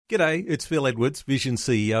G'day, it's Phil Edwards, Vision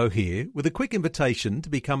CEO here, with a quick invitation to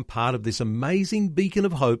become part of this amazing beacon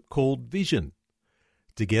of hope called Vision.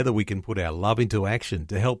 Together we can put our love into action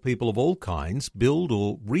to help people of all kinds build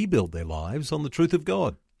or rebuild their lives on the truth of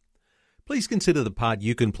God. Please consider the part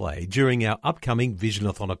you can play during our upcoming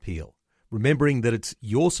Visionathon appeal, remembering that it's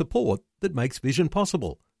your support that makes Vision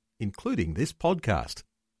possible, including this podcast.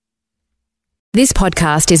 This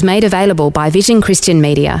podcast is made available by Vision Christian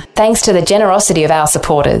Media, thanks to the generosity of our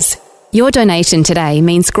supporters. Your donation today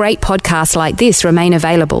means great podcasts like this remain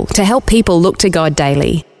available to help people look to God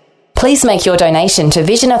daily. Please make your donation to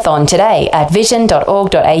Visionathon today at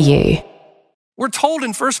vision.org.au. We're told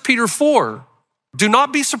in 1 Peter 4, do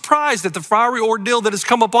not be surprised at the fiery ordeal that has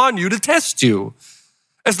come upon you to test you,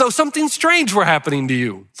 as though something strange were happening to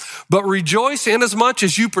you. But rejoice inasmuch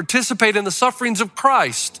as you participate in the sufferings of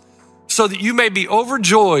Christ, so that you may be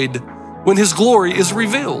overjoyed when his glory is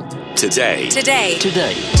revealed. Today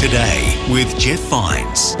with Jeff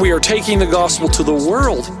Vines. We are taking the gospel to the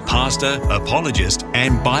world. Pastor, apologist,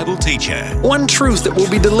 and Bible teacher. One truth that will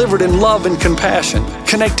be delivered in love and compassion,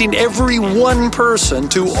 connecting every one person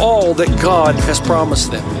to all that God has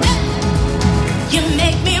promised them. You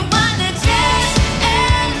make me wanna dance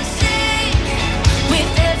and sing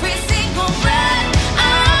with every single breath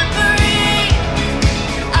I breathe.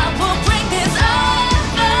 I will bring this offering.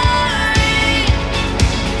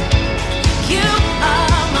 You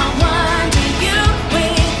are my wonder. You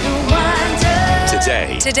with the wonder.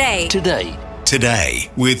 Today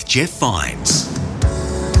with Jeff Vines.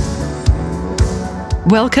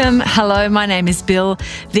 Welcome. Hello, my name is Bill.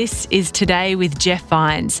 This is Today with Jeff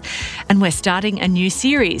Vines, and we're starting a new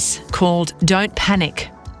series called Don't Panic.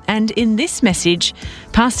 And in this message,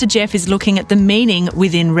 Pastor Jeff is looking at the meaning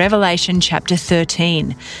within Revelation chapter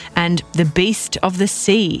 13 and the beast of the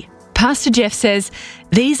sea. Pastor Jeff says,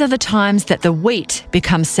 these are the times that the wheat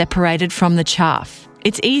becomes separated from the chaff.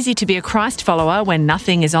 It's easy to be a Christ follower when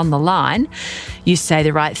nothing is on the line. You say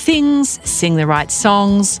the right things, sing the right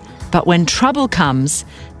songs, but when trouble comes,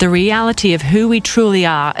 the reality of who we truly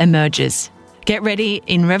are emerges. Get ready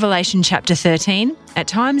in Revelation chapter 13. At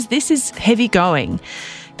times, this is heavy going,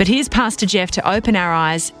 but here's Pastor Jeff to open our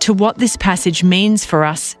eyes to what this passage means for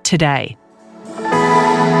us today.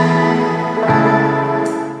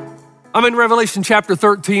 I'm in Revelation chapter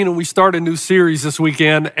 13, and we start a new series this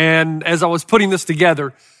weekend. And as I was putting this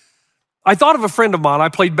together, I thought of a friend of mine. I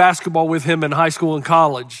played basketball with him in high school and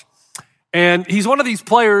college. And he's one of these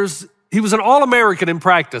players, he was an All-American in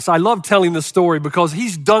practice. I love telling this story because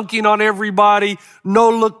he's dunking on everybody,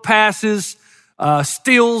 no-look passes,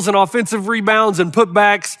 steals and offensive rebounds and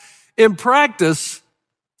putbacks. In practice,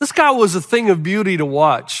 this guy was a thing of beauty to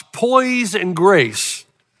watch, poise and grace.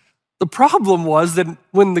 The problem was that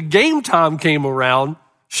when the game time came around,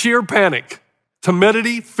 sheer panic,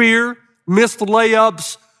 timidity, fear, missed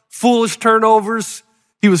layups, foolish turnovers.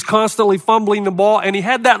 He was constantly fumbling the ball, and he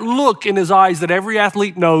had that look in his eyes that every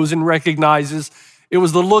athlete knows and recognizes. It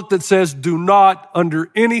was the look that says, do not, under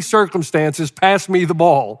any circumstances, pass me the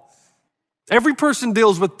ball. Every person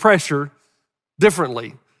deals with pressure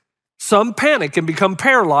differently. Some panic and become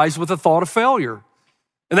paralyzed with the thought of failure.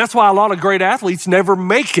 And that's why a lot of great athletes never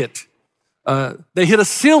make it. They hit a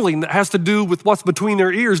ceiling that has to do with what's between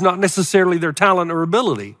their ears, not necessarily their talent or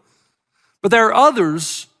ability. But there are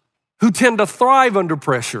others who tend to thrive under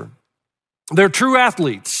pressure. They're true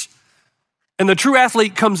athletes. And the true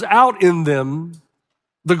athlete comes out in them,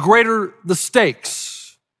 the greater the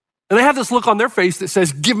stakes. And they have this look on their face that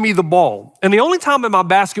says, give me the ball. And the only time in my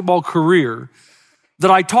basketball career that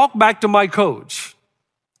I talked back to my coach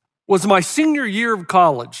was my senior year of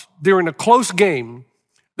college during a close game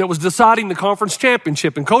that was deciding the conference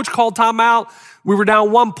championship. And coach called timeout. We were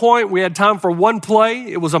down 1 point. We had time for one play.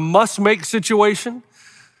 It was a must-make situation.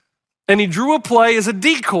 And he drew a play as a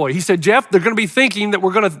decoy. He said, Jeff, they're going to be thinking that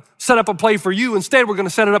we're going to set up a play for you. Instead, we're going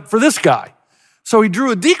to set it up for this guy. So he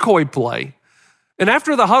drew a decoy play. And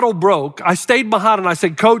after the huddle broke, I stayed behind and I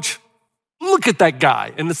said, Coach, look at that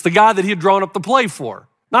guy. And it's the guy that he had drawn up the play for.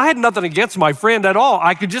 Now, I had nothing against my friend at all.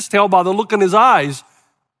 I could just tell by the look in his eyes,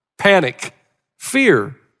 panic,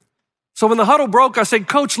 fear. So when the huddle broke, I said,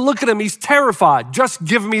 Coach, look at him. He's terrified. Just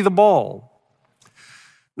give me the ball.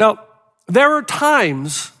 Now, there are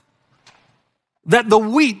times that the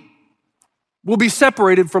wheat will be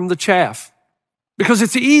separated from the chaff because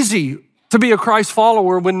it's easy to be a Christ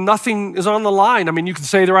follower when nothing is on the line. I mean, you can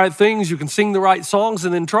say the right things, you can sing the right songs,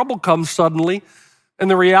 and then trouble comes suddenly.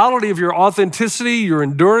 And the reality of your authenticity, your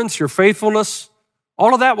endurance, your faithfulness,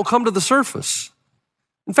 all of that will come to the surface.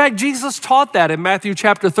 In fact, Jesus taught that in Matthew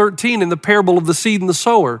chapter 13 in the parable of the seed and the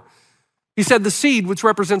sower. He said the seed, which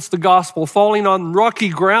represents the gospel, falling on rocky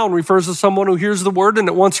ground refers to someone who hears the word and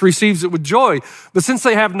at once receives it with joy. But since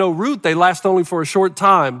they have no root, they last only for a short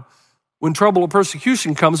time. When trouble or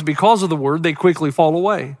persecution comes because of the word, they quickly fall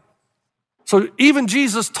away. So even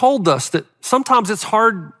Jesus told us that sometimes it's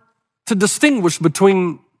hard to distinguish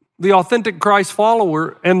between the authentic Christ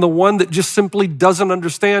follower and the one that just simply doesn't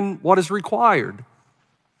understand what is required.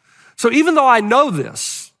 So even though I know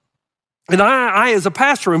this, and I, as a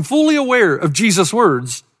pastor, am fully aware of Jesus'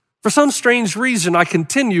 words, for some strange reason, I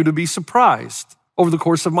continue to be surprised over the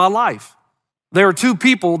course of my life. There are two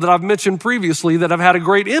people that I've mentioned previously that have had a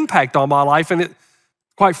great impact on my life, and it,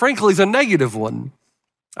 quite frankly, is a negative one.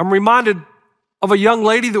 I'm reminded of a young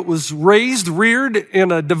lady that was reared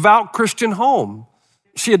in a devout Christian home.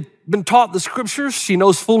 She had been taught the scriptures. She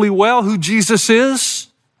knows fully well who Jesus is.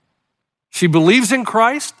 She believes in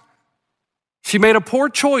Christ. She made a poor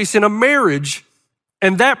choice in a marriage,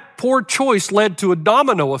 and that poor choice led to a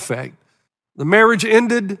domino effect. The marriage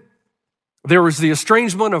ended. There was the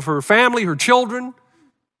estrangement of her family, her children,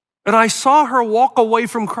 and I saw her walk away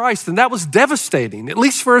from Christ, and that was devastating, at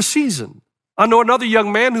least for a season. I know another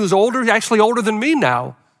young man who's older, actually older than me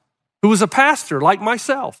now, who was a pastor like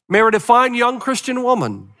myself, married a fine young Christian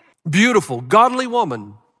woman, beautiful, godly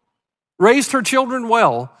woman, raised her children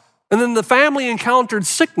well. And then the family encountered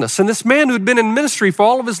sickness. And this man who had been in ministry for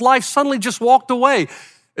all of his life suddenly just walked away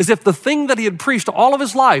as if the thing that he had preached all of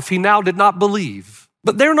his life, he now did not believe.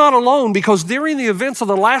 But they're not alone, because during the events of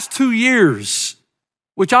the last 2 years,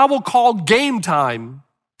 which I will call game time,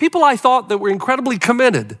 people I thought that were incredibly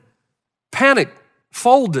committed, panicked,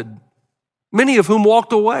 folded, many of whom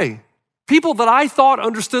walked away. People that I thought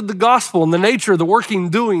understood the gospel and the nature of the working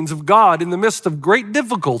doings of God in the midst of great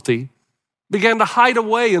difficulty began to hide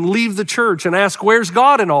away and leave the church and ask, where's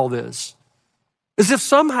God in all this? As if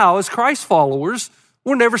somehow, as Christ followers,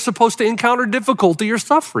 we're never supposed to encounter difficulty or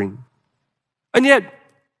suffering. And yet,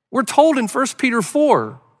 we're told in 1 Peter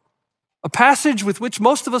 4, a passage with which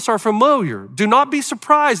most of us are familiar, do not be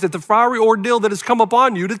surprised at the fiery ordeal that has come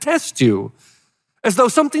upon you to test you, as though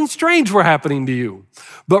something strange were happening to you.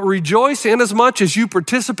 But rejoice inasmuch as you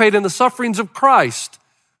participate in the sufferings of Christ,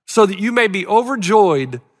 so that you may be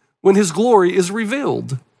overjoyed when his glory is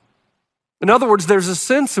revealed. In other words, there's a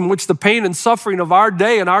sense in which the pain and suffering of our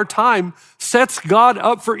day and our time sets God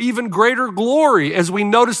up for even greater glory as we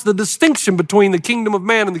notice the distinction between the kingdom of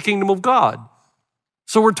man and the kingdom of God.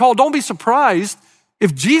 So we're told, don't be surprised.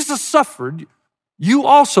 If Jesus suffered, you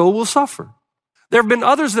also will suffer. There have been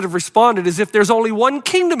others that have responded as if there's only one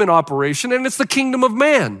kingdom in operation, and it's the kingdom of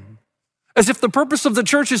man. As if the purpose of the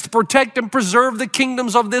church is to protect and preserve the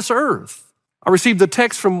kingdoms of this earth. I received a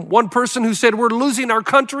text from one person who said, we're losing our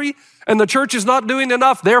country and the church is not doing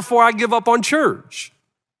enough, therefore I give up on church.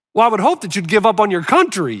 Well, I would hope that you'd give up on your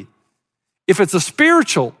country if it's a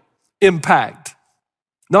spiritual impact,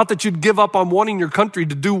 not that you'd give up on wanting your country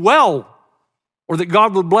to do well or that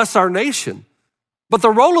God would bless our nation. But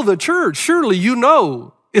the role of the church, surely you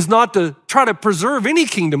know, is not to try to preserve any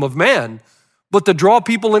kingdom of man, but to draw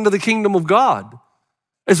people into the kingdom of God.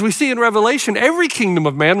 As we see in Revelation, every kingdom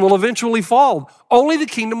of man will eventually fall. Only the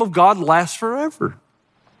kingdom of God lasts forever.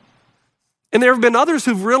 And there have been others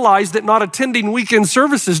who've realized that not attending weekend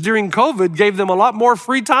services during COVID gave them a lot more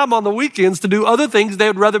free time on the weekends to do other things they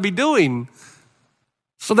would rather be doing.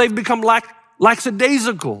 So they've become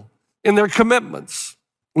lackadaisical in their commitments,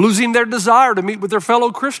 losing their desire to meet with their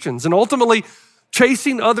fellow Christians, and ultimately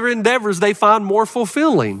chasing other endeavors they find more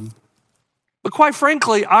fulfilling. But quite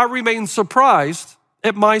frankly, I remain surprised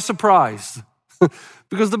at my surprise,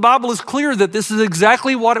 because the Bible is clear that this is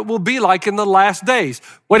exactly what it will be like in the last days.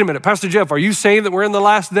 Wait a minute, Pastor Jeff, are you saying that we're in the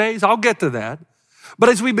last days? I'll get to that. But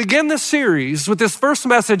as we begin this series with this first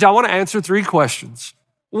message, I want to answer 3 questions.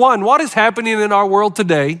 1, what is happening in our world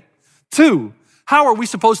today? 2, how are we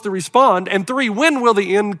supposed to respond? And 3, when will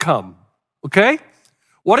the end come? Okay?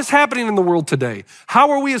 What is happening in the world today? How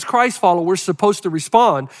are we as Christ followers supposed to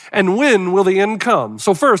respond? And when will the end come?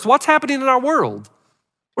 So first, what's happening in our world?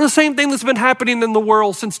 Well, the same thing that's been happening in the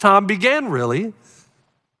world since time began, really.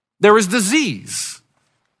 There is disease.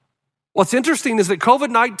 What's interesting is that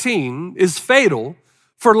COVID-19 is fatal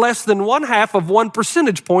for less than 1/2 of 1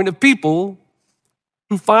 percentage point of people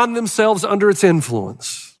who find themselves under its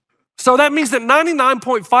influence. So that means that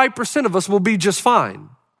 99.5% of us will be just fine.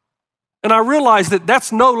 And I realize that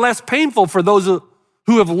that's no less painful for those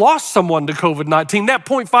who have lost someone to COVID-19. That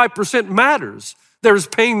 0.5% matters. There's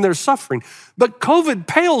pain, there's suffering. But COVID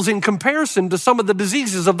pales in comparison to some of the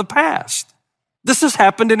diseases of the past. This has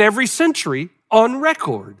happened in every century on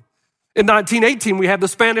record. In 1918, we had the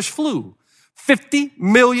Spanish flu. 50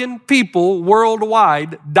 million people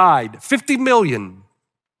worldwide died. 50 million.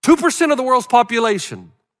 2% of the world's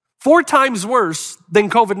population. 4 times worse than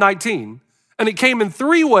COVID-19. And it came in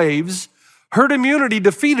 3 waves. Herd immunity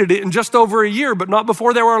defeated it in just over a year, but not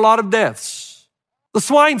before there were a lot of deaths. The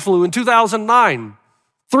swine flu in 2009,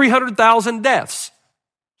 300,000 deaths.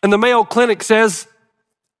 And the Mayo Clinic says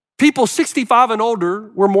people 65 and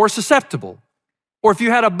older were more susceptible. Or if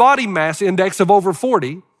you had a body mass index of over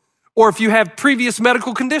 40, or if you have previous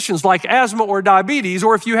medical conditions like asthma or diabetes,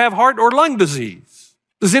 or if you have heart or lung disease.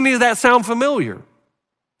 Does any of that sound familiar?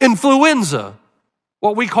 Influenza,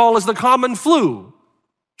 what we call as the common flu.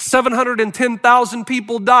 710,000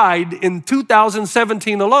 people died in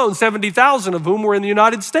 2017 alone, 70,000 of whom were in the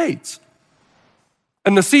United States.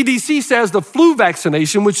 And the CDC says the flu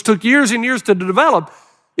vaccination, which took years and years to develop,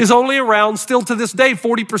 is only around, still to this day,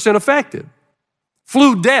 40% effective.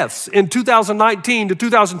 Flu deaths in 2019 to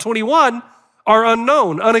 2021 are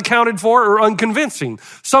unknown, unaccounted for, or unconvincing.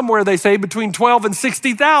 Somewhere they say between 12 and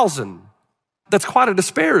 60,000. That's quite a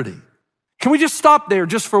disparity. Can we just stop there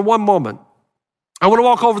just for one moment? I want to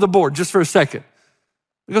walk over the board just for a second,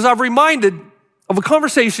 because I'm reminded of a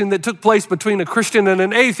conversation that took place between a Christian and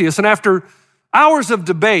an atheist, and after hours of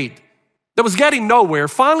debate that was getting nowhere,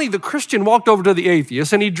 finally the Christian walked over to the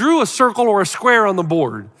atheist and he drew a circle or a square on the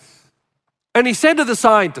board. And he said to the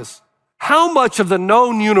scientist, how much of the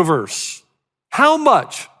known universe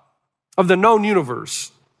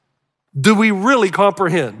do we really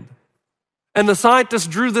comprehend? And the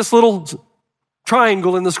scientist drew this little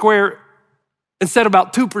triangle in the square and said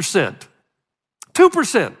about 2%.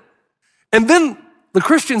 2%. And then the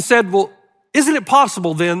Christian said, well, isn't it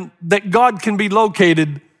possible then that God can be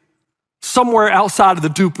located somewhere outside of the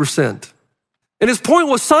 2%? And his point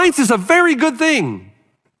was science is a very good thing,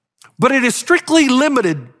 but it is strictly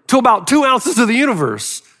limited to about 2 ounces of the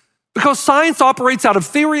universe because science operates out of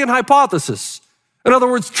theory and hypothesis. In other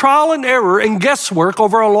words, trial and error and guesswork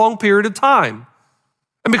over a long period of time.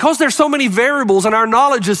 And because there's so many variables and our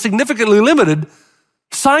knowledge is significantly limited,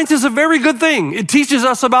 science is a very good thing. It teaches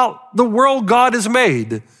us about the world God has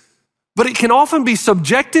made, but it can often be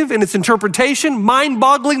subjective in its interpretation,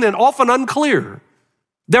 mind-boggling, and often unclear.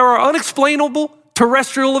 There are unexplainable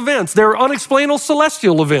terrestrial events. There are unexplainable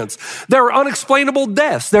celestial events. There are unexplainable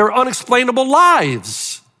deaths. There are unexplainable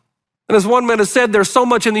lives. And as one man has said, there's so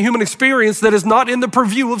much in the human experience that is not in the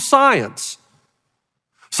purview of science.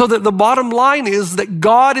 So that the bottom line is that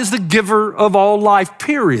God is the giver of all life,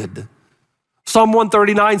 period. Psalm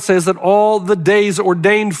 139 says that all the days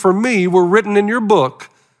ordained for me were written in your book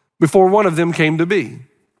before one of them came to be.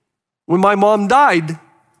 When my mom died,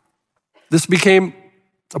 this became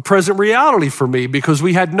a present reality for me because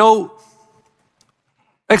we had no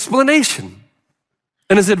explanation.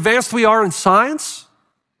 And as advanced we are in science,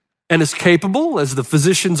 and as capable as the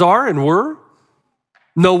physicians are and were,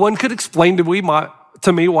 no one could explain to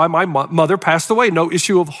me why my mother passed away. No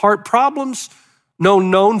issue of heart problems, no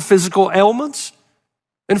known physical ailments.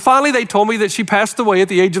 And finally, they told me that she passed away at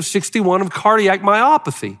the age of 61 of cardiac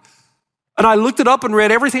myopathy. And I looked it up and read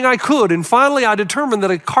everything I could. And finally, I determined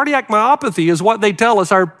that a cardiac myopathy is what they tell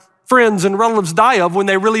us our friends and relatives die of when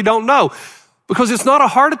they really don't know. Because it's not a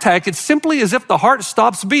heart attack. It's simply as if the heart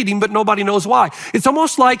stops beating, but nobody knows why. It's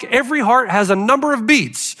almost like every heart has a number of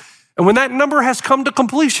beats. And when that number has come to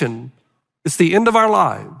completion, it's the end of our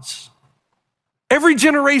lives. Every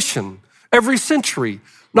generation, every century,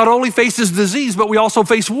 not only faces disease, but we also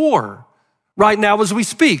face war. Right now as we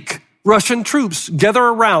speak, Russian troops gather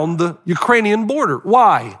around the Ukrainian border.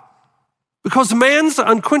 Why? Because man's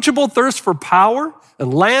unquenchable thirst for power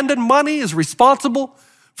and land and money is responsible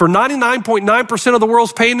for 99.9% of the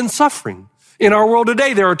world's pain and suffering. In our world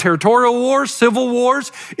today, there are territorial wars, civil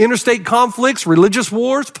wars, interstate conflicts, religious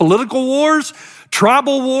wars, political wars,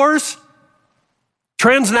 tribal wars,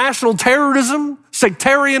 transnational terrorism,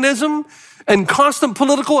 sectarianism, and constant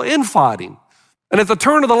political infighting. And at the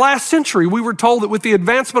turn of the last century, we were told that with the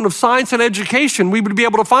advancement of science and education, we would be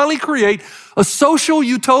able to finally create a social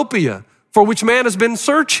utopia for which man has been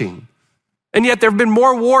searching. And yet there have been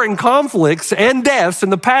more war and conflicts and deaths in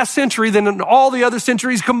the past century than in all the other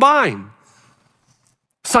centuries combined.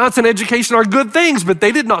 Science and education are good things, but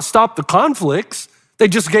they did not stop the conflicts. They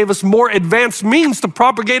just gave us more advanced means to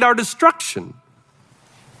propagate our destruction.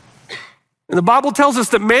 And the Bible tells us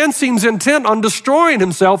that man seems intent on destroying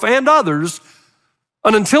himself and others,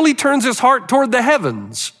 and until he turns his heart toward the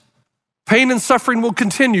heavens, pain and suffering will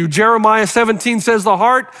continue. Jeremiah 17 says, the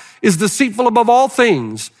heart is deceitful above all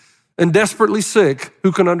things and desperately sick.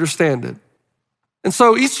 Who can understand it? And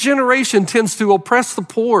so each generation tends to oppress the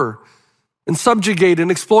poor and subjugate and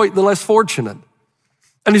exploit the less fortunate.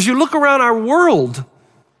 And as you look around our world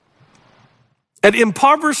at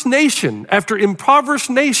impoverished nation after impoverished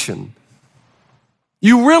nation,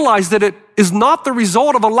 you realize that it is not the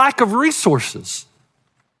result of a lack of resources.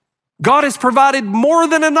 God has provided more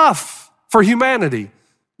than enough for humanity,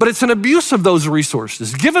 but it's an abuse of those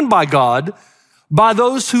resources given by God by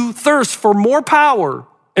those who thirst for more power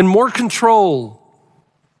and more control.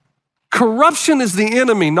 Corruption is the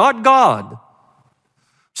enemy, not God.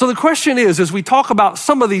 So the question is, as we talk about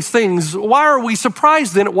some of these things, why are we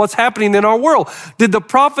surprised then at what's happening in our world? Did the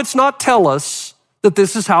prophets not tell us that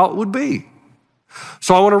this is how it would be?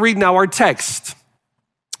 So I want to read now our text.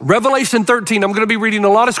 Revelation 13, I'm going to be reading a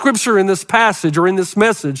lot of scripture in this passage or in this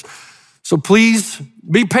message. So please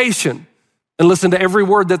be patient and listen to every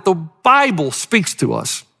word that the Bible speaks to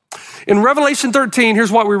us. In Revelation 13,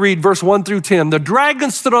 here's what we read, verse 1 through 10. The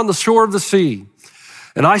dragon stood on the shore of the sea,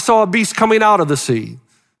 and I saw a beast coming out of the sea.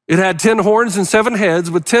 It had 10 horns and 7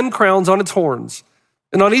 heads with 10 crowns on its horns,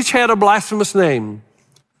 and on each head a blasphemous name.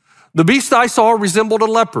 The beast I saw resembled a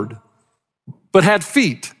leopard, but had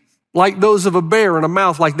feet like those of a bear and a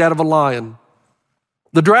mouth like that of a lion.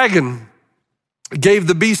 The dragon gave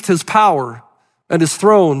the beast his power and his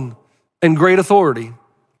throne and great authority.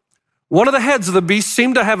 One of the heads of the beast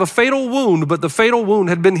seemed to have a fatal wound, but the fatal wound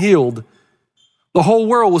had been healed. The whole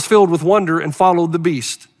world was filled with wonder and followed the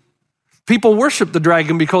beast. People worshiped the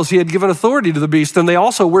dragon because he had given authority to the beast, and they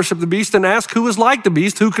also worshiped the beast and asked who is like the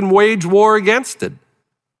beast, who can wage war against it.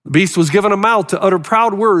 The beast was given a mouth to utter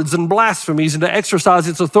proud words and blasphemies and to exercise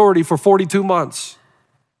its authority for 42 months.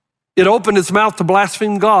 It opened its mouth to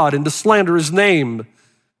blaspheme God and to slander his name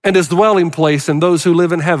and his dwelling place and those who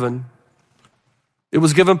live in heaven. It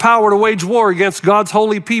was given power to wage war against God's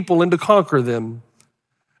holy people and to conquer them.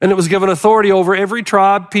 And it was given authority over every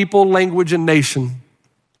tribe, people, language, and nation.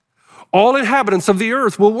 All inhabitants of the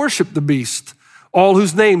earth will worship the beast, all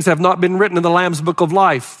whose names have not been written in the Lamb's book of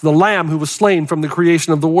life, the Lamb who was slain from the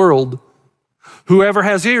creation of the world. Whoever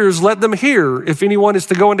has ears, let them hear. If anyone is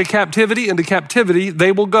to go into captivity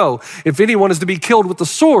they will go. If anyone is to be killed with the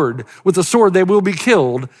sword they will be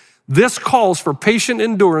killed. This calls for patient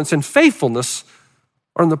endurance and faithfulness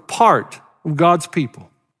on the part of God's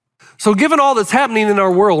people. So given all that's happening in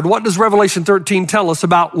our world, what does Revelation 13 tell us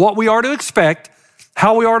about what we are to expect,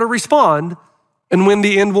 how we are to respond, and when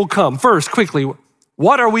the end will come? First, quickly,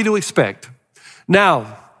 what are we to expect?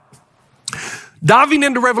 Now, diving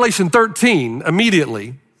into Revelation 13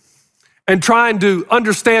 immediately and trying to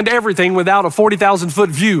understand everything without a 40,000-foot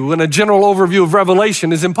view and a general overview of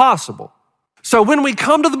Revelation is impossible. So when we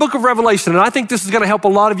come to the book of Revelation, and I think this is going to help a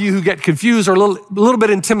lot of you who get confused or a little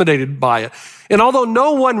bit intimidated by it, and although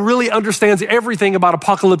no one really understands everything about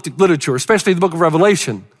apocalyptic literature, especially the book of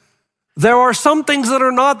Revelation, there are some things that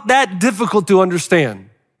are not that difficult to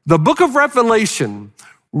understand. The book of Revelation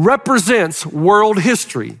represents world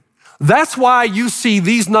history. That's why you see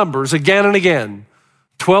these numbers again and again.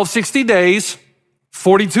 1260 days,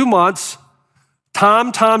 42 months,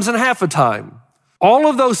 time, times, and half a time. All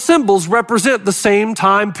of those symbols represent the same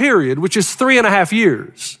time period, which is 3.5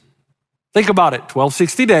 years. Think about it,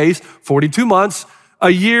 1260 days, 42 months,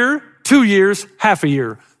 a year, 2 years, half a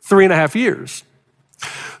year, 3.5 years.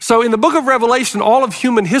 So in the book of Revelation, all of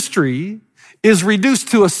human history is reduced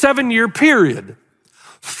to a 7-year period.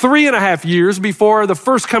 3.5 years before the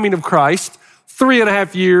first coming of Christ,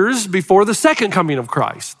 3.5 years before the second coming of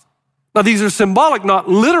Christ. Now these are symbolic, not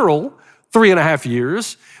literal 3.5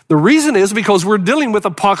 years. The reason is because we're dealing with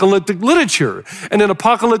apocalyptic literature. And in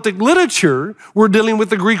apocalyptic literature, we're dealing with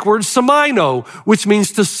the Greek word semino, which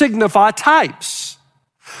means to signify types.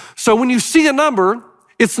 So when you see a number,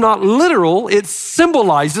 it's not literal, it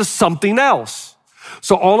symbolizes something else.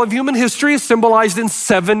 So all of human history is symbolized in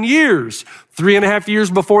 7 years, 3.5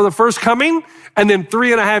 years before the first coming, and then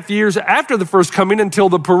 3.5 years after the first coming until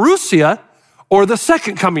the parousia, or the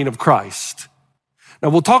second coming of Christ. Now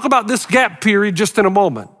we'll talk about this gap period just in a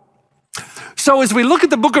moment. So as we look at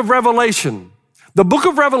the book of Revelation, the book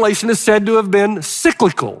of Revelation is said to have been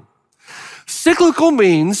cyclical. Cyclical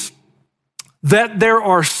means that there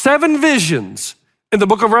are 7 visions in the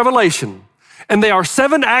book of Revelation, and they are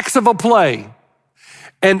 7 acts of a play.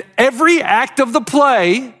 And every act of the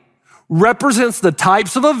play represents the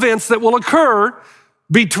types of events that will occur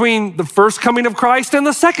between the first coming of Christ and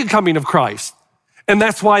the second coming of Christ. And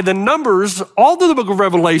that's why the numbers all through the book of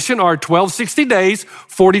Revelation are 1260 days,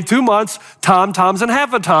 42 months, time, times, and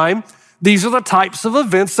half a time. These are the types of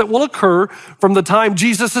events that will occur from the time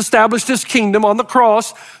Jesus established his kingdom on the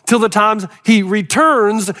cross till the time he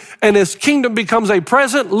returns and his kingdom becomes a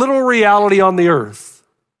present literal reality on the earth.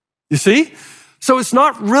 You see? So it's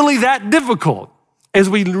not really that difficult. as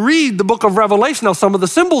we read the book of Revelation, now some of the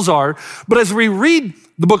symbols are, but as we read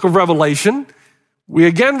the book of Revelation, we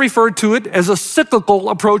again refer to it as a cyclical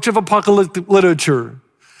approach of apocalyptic literature.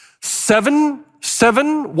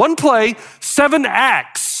 One play, 7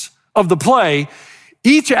 acts of the play.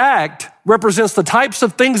 Each act represents the types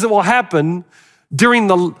of things that will happen during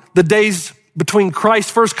the days between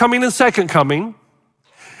Christ's first coming and second coming.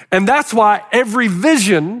 And that's why every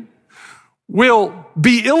vision will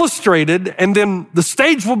be illustrated, and then the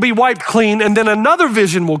stage will be wiped clean, and then another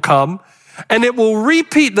vision will come, and it will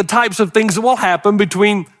repeat the types of things that will happen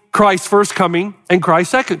between Christ's first coming and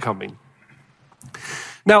Christ's second coming.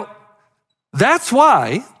 Now, that's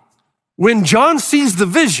why when John sees the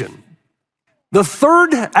vision, the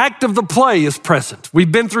third act of the play is present.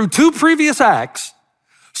 We've been through 2 previous acts.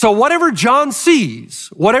 So whatever John sees,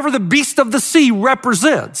 whatever the beast of the sea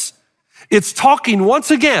represents, it's talking once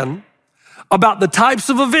again about the types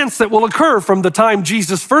of events that will occur from the time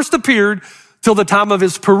Jesus first appeared till the time of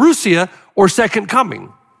his parousia or second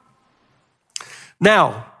coming.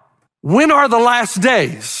 Now, when are the last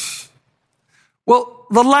days? Well,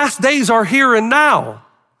 the last days are here and now,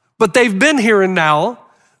 but they've been here and now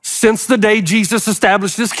since the day Jesus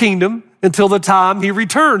established his kingdom until the time he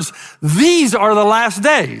returns. These are the last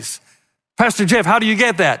days. Pastor Jeff, how do you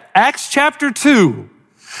get that? Acts chapter 2,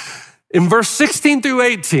 in verse 16 through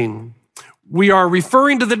 18, we are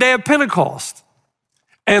referring to the day of Pentecost.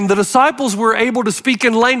 And the disciples were able to speak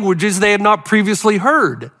in languages they had not previously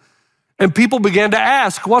heard. And people began to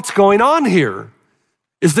ask, what's going on here?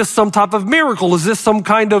 Is this some type of miracle? Is this some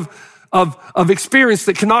kind of experience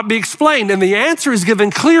that cannot be explained? And the answer is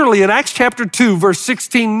given clearly in Acts chapter 2, verse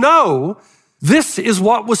 16. No, this is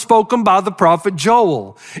what was spoken by the prophet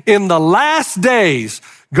Joel. In the last days,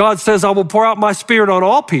 God says, I will pour out my spirit on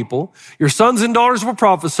all people. Your sons and daughters will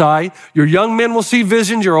prophesy. Your young men will see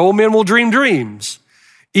visions. Your old men will dream dreams.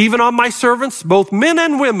 Even on my servants, both men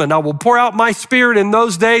and women, I will pour out my spirit in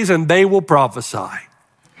those days, and they will prophesy.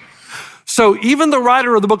 So even the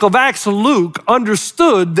writer of the book of Acts, Luke,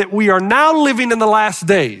 understood that we are now living in the last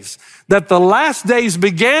days, that the last days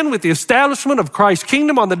began with the establishment of Christ's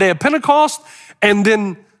kingdom on the day of Pentecost, and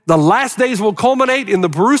then the last days will culminate in the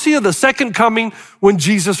parousia, the second coming, when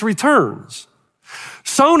Jesus returns.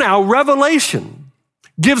 So now Revelation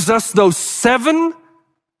gives us those 7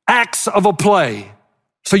 acts of a play.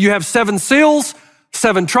 So you have 7 seals,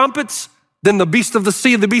 7 trumpets, then the beast of the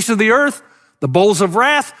sea, the beast of the earth, the bowls of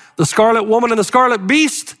wrath, the scarlet woman and the scarlet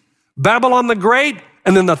beast, Babylon the Great,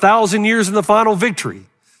 and then the 1,000 years and the final victory.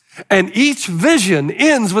 And each vision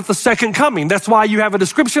ends with the second coming. That's why you have a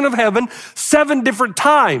description of heaven 7 different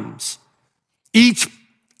times. Each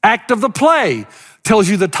act of the play tells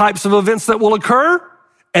you the types of events that will occur,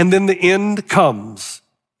 and then the end comes,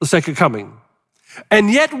 the second coming.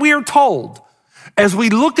 And yet we are told, as we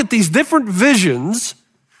look at these different visions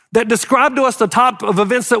that describe to us the type of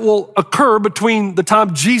events that will occur between the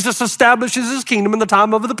time Jesus establishes his kingdom and the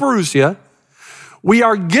time of the parousia, we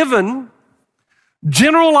are given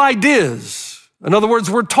general ideas. In other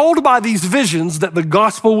words, we're told by these visions that the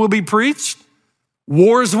gospel will be preached,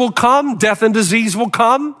 wars will come, death and disease will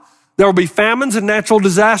come, there will be famines and natural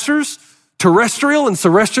disasters, terrestrial and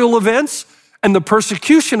celestial events, and the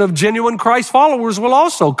persecution of genuine Christ followers will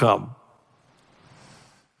also come.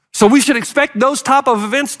 So we should expect those type of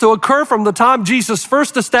events to occur from the time Jesus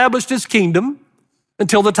first established his kingdom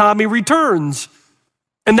until the time he returns.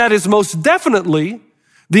 And that is most definitely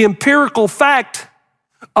the empirical fact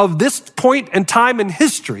of this point in time in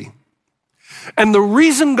history. And the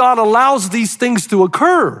reason God allows these things to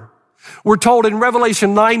occur, we're told in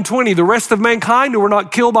Revelation 9:20, the rest of mankind who were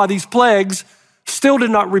not killed by these plagues still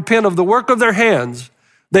did not repent of the work of their hands.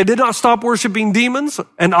 They did not stop worshiping demons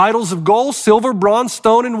and idols of gold, silver, bronze,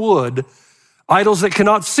 stone, and wood, idols that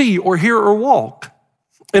cannot see or hear or walk.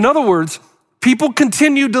 In other words, people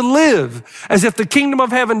continue to live as if the kingdom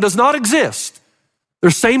of heaven does not exist. Their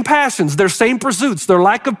same passions, their same pursuits, their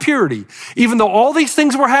lack of purity, even though all these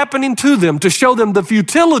things were happening to them to show them the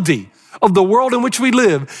futility of the world in which we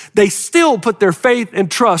live, they still put their faith and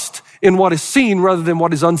trust in what is seen rather than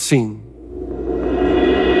what is unseen.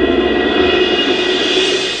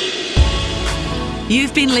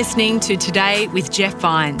 You've been listening to Today with Jeff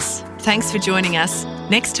Vines. Thanks for joining us.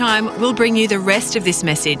 Next time, we'll bring you the rest of this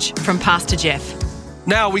message from Pastor Jeff.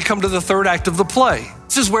 Now we come to the third act of the play.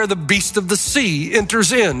 This is where the beast of the sea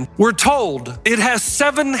enters in. We're told it has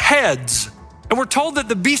 7 heads, and we're told that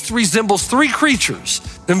the beast resembles 3 creatures.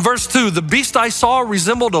 In verse 2, the beast I saw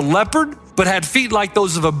resembled a leopard, but had feet like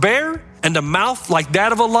those of a bear and a mouth like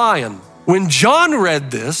that of a lion. When John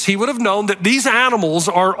read this, he would have known that these animals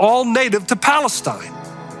are all native to Palestine.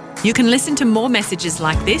 You can listen to more messages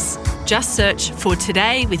like this. Just search for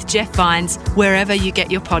Today with Jeff Vines wherever you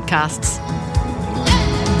get your podcasts.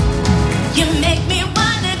 You make me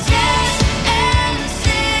wanna dance and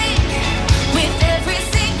sing with every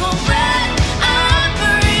single breath I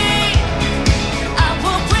breathe. I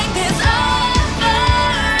will bring this offering.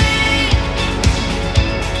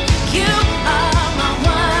 You are my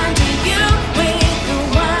wonder. You with the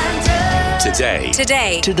wonder.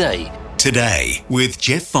 Today with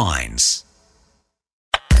Jeff Vines.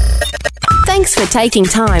 Thanks for taking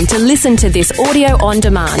time to listen to this audio on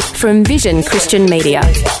demand from Vision Christian Media.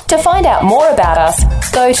 To find out more about us,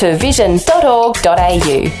 go to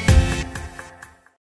vision.org.au.